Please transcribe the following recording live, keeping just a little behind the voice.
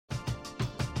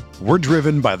We're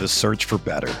driven by the search for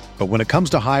better. But when it comes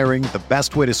to hiring, the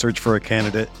best way to search for a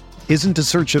candidate isn't to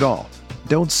search at all.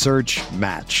 Don't search,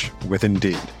 match with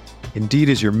Indeed. Indeed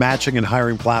is your matching and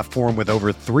hiring platform with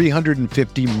over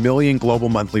 350 million global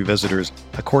monthly visitors,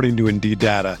 according to Indeed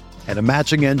data, and a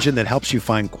matching engine that helps you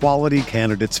find quality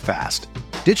candidates fast.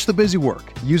 Ditch the busy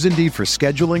work. Use Indeed for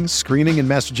scheduling, screening, and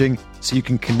messaging so you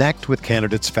can connect with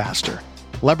candidates faster.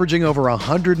 Leveraging over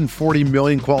 140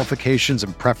 million qualifications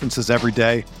and preferences every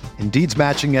day, Indeed's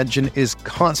matching engine is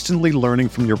constantly learning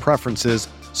from your preferences,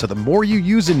 so the more you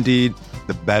use Indeed,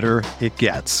 the better it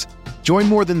gets. Join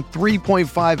more than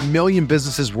 3.5 million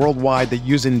businesses worldwide that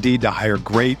use Indeed to hire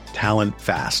great talent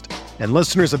fast. And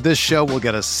listeners of this show will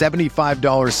get a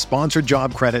 $75 sponsored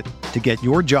job credit to get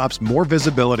your jobs more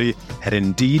visibility at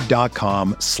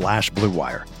Indeed.com/Blue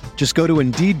Wire. Just go to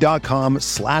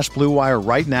Indeed.com/Blue Wire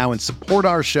right now and support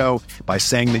our show by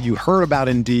saying that you heard about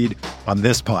Indeed on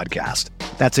this podcast.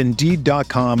 That's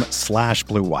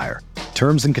Indeed.com/Blue Wire.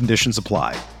 Terms and conditions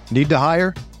apply. Need to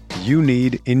hire? You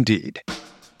need Indeed.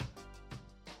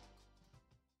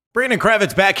 Brandon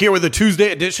Kravitz back here with a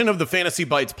Tuesday edition of the Fantasy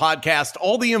Bites podcast.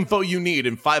 All the info you need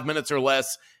in 5 minutes or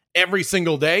less every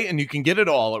single day, and you can get it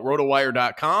all at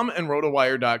rotowire.com and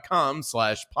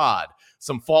rotowire.com/pod.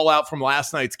 Some fallout from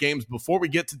last night's games before we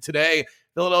get to today.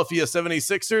 Philadelphia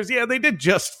 76ers, yeah, they did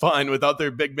just fine without their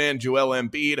big man Joel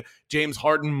Embiid. James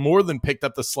Harden more than picked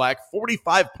up the slack,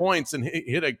 45 points, and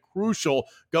hit a crucial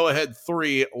go-ahead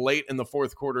three late in the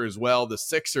fourth quarter as well. The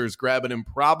Sixers grab an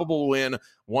improbable win,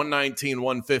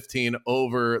 119-115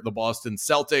 over the Boston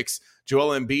Celtics. Joel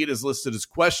Embiid is listed as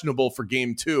questionable for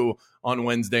Game 2 on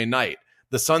Wednesday night.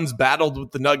 The Suns battled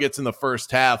with the Nuggets in the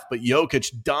first half, but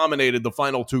Jokic dominated the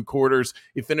final two quarters.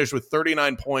 He finished with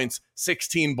 39 points,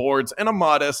 16 boards, and a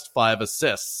modest 5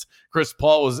 assists. Chris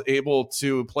Paul was able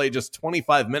to play just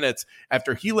 25 minutes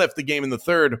after he left the game in the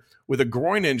third with a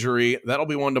groin injury. That'll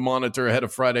be one to monitor ahead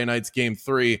of Friday night's Game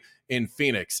 3 in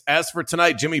Phoenix. As for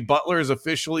tonight, Jimmy Butler is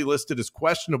officially listed as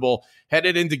questionable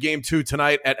headed into Game 2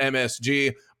 tonight at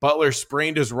MSG. Butler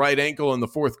sprained his right ankle in the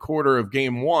fourth quarter of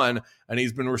Game 1, and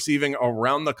he's been receiving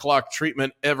around-the-clock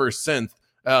treatment ever since.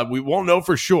 We won't know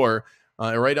for sure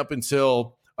right up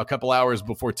until a couple hours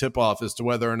before tip-off as to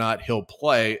whether or not he'll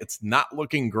play. It's not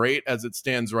looking great as it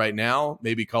stands right now.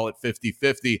 Maybe call it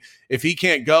 50-50. If he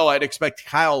can't go, I'd expect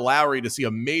Kyle Lowry to see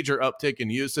a major uptick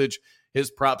in usage. His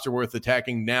props are worth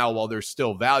attacking now while there's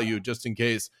still value, just in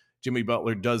case Jimmy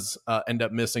Butler does end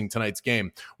up missing tonight's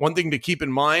game. One thing to keep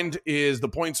in mind is the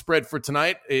point spread for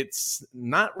tonight. It's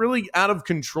not really out of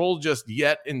control just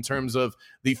yet in terms of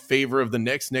the favor of the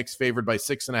Knicks. Knicks favored by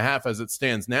 6.5 as it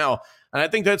stands now. And I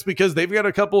think that's because they've got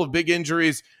a couple of big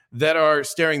injuries that are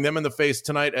staring them in the face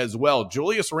tonight as well.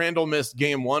 Julius Randle missed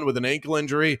Game 1 with an ankle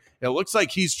injury. It looks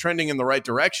like he's trending in the right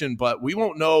direction, but we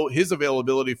won't know his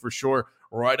availability for sure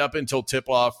right up until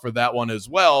tip-off for that one as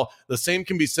well. The same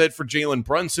can be said for Jalen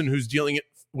Brunson, who's dealing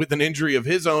with an injury of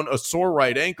his own, a sore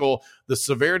right ankle, the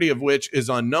severity of which is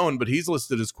unknown, but he's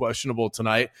listed as questionable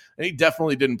tonight, and he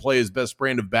definitely didn't play his best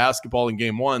brand of basketball in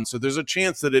Game 1, so there's a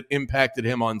chance that it impacted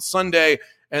him on Sunday,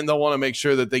 and they'll want to make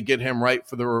sure that they get him right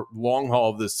for the long haul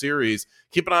of this series.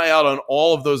 Keep an eye out on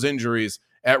all of those injuries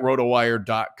at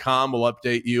rotowire.com. We'll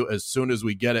update you as soon as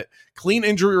we get it. Clean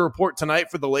injury report tonight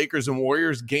for the Lakers and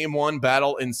Warriors Game 1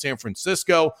 battle in San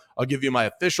Francisco. I'll give you my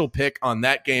official pick on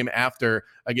that game after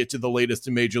I get to the latest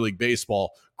in Major League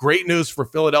Baseball. Great news for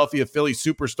Philadelphia Phillies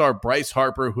superstar Bryce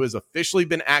Harper, who has officially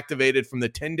been activated from the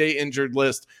 10-day injured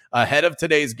list ahead of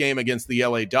today's game against the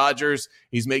LA Dodgers.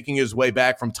 He's making his way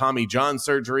back from Tommy John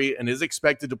surgery and is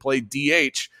expected to play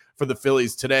DH for the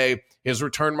Phillies today. His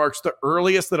return marks the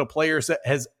earliest that a player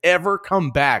has ever come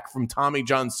back from Tommy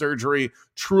John surgery.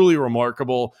 Truly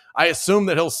remarkable. I assume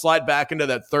that he'll slide back into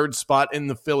that third spot in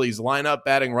the Phillies lineup,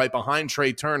 batting right behind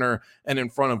Trey Turner and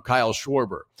in front of Kyle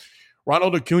Schwarber.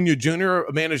 Ronald Acuna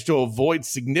Jr. managed to avoid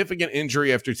significant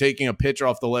injury after taking a pitch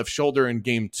off the left shoulder in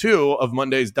Game 2 of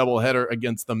Monday's doubleheader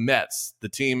against the Mets. The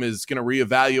team is going to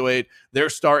reevaluate their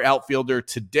star outfielder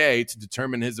today to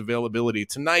determine his availability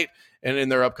tonight and in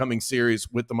their upcoming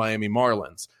series with the Miami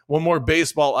Marlins. One more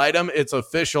baseball item. It's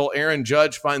official. Aaron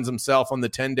Judge finds himself on the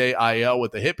 10-day IL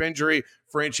with a hip injury.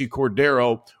 Franchy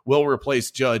Cordero will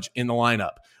replace Judge in the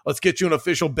lineup. Let's get you an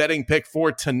official betting pick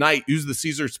for tonight. Use the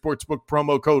Caesar Sportsbook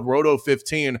promo code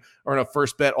ROTO15. Earn a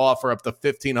first bet offer up to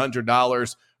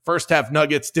 $1,500. First half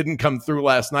Nuggets didn't come through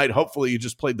last night. Hopefully you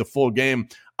just played the full game.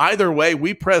 Either way,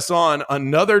 we press on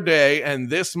another day,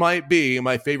 and this might be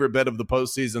my favorite bet of the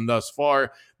postseason thus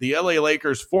far. The LA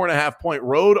Lakers 4.5-point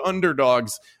road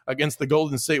underdogs against the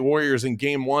Golden State Warriors in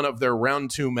Game 1 of their Round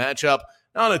 2 matchup.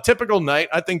 Now, on a typical night,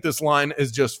 I think this line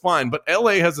is just fine, but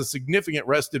LA has a significant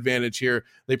rest advantage here.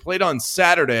 They played on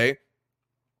Saturday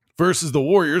versus the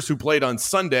Warriors, who played on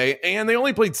Sunday, and they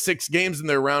only played 6 games in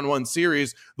their round 1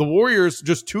 series. The Warriors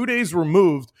just 2 days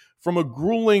removed from a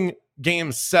grueling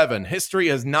Game 7. History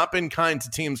has not been kind to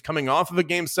teams coming off of a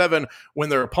Game 7 when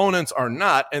their opponents are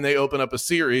not, and they open up a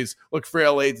series. Look for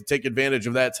LA to take advantage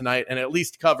of that tonight and at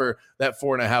least cover that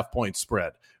 4.5-point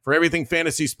spread. For everything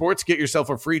fantasy sports, get yourself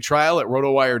a free trial at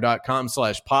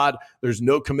rotowire.com/pod. There's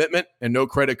no commitment and no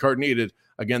credit card needed.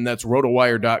 Again, that's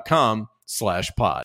rotowire.com/pod.